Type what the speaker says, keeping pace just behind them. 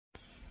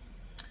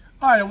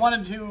All right, I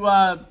wanted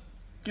to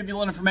give you a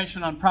little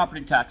information on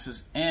property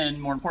taxes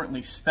and, more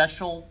importantly,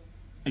 special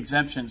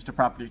exemptions to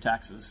property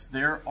taxes.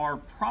 There are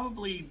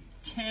probably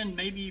 10,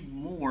 maybe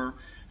more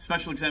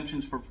special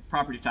exemptions for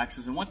property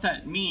taxes, and what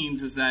that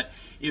means is that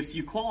if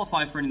you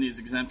qualify for any of these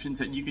exemptions,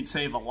 that you can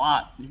save a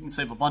lot. You can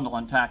save a bundle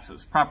on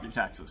taxes, property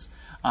taxes,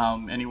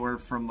 anywhere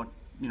from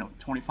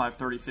 25,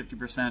 30,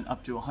 50%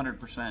 up to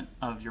 100%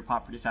 of your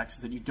property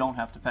taxes that you don't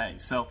have to pay.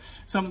 So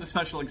some of the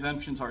special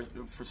exemptions are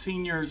for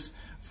seniors,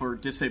 for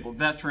disabled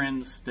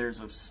veterans. There's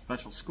a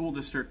special school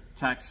district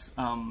tax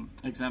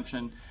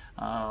exemption.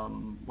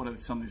 What are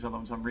some of these other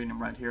ones? I'm reading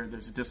them right here.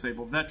 There's a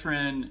disabled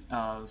veteran,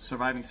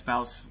 surviving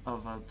spouse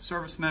of a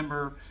service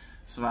member,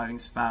 surviving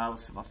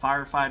spouse of a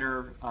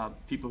firefighter,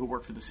 people who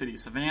work for the city of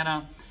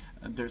Savannah.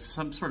 There's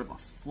some sort of a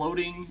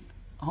floating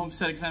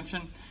homestead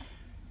exemption.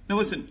 Now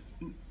listen,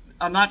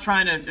 I'm not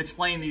trying to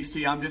explain these to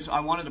you. I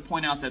wanted to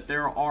point out that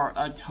there are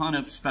a ton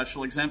of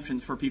special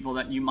exemptions for people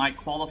that you might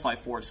qualify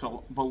for.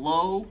 So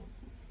below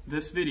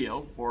this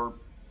video, or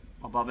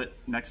above it,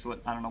 next to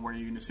it, I don't know where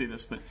you're going to see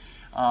this, but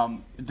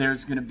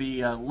there's going to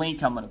be a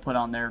link I'm going to put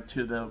on there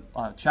to the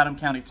Chatham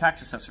County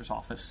Tax Assessor's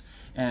Office,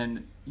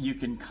 and you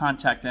can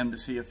contact them to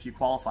see if you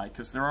qualify,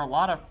 because there are a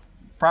lot of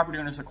property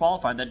owners that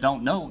qualify that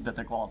don't know that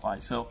they qualify.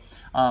 So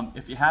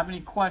if you have any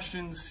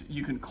questions,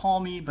 you can call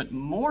me, but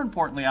more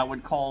importantly, I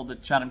would call the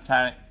Chatham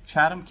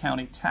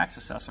County Tax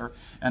Assessor,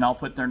 and I'll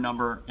put their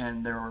number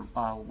and their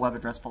web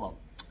address below.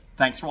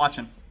 Thanks for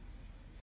watching.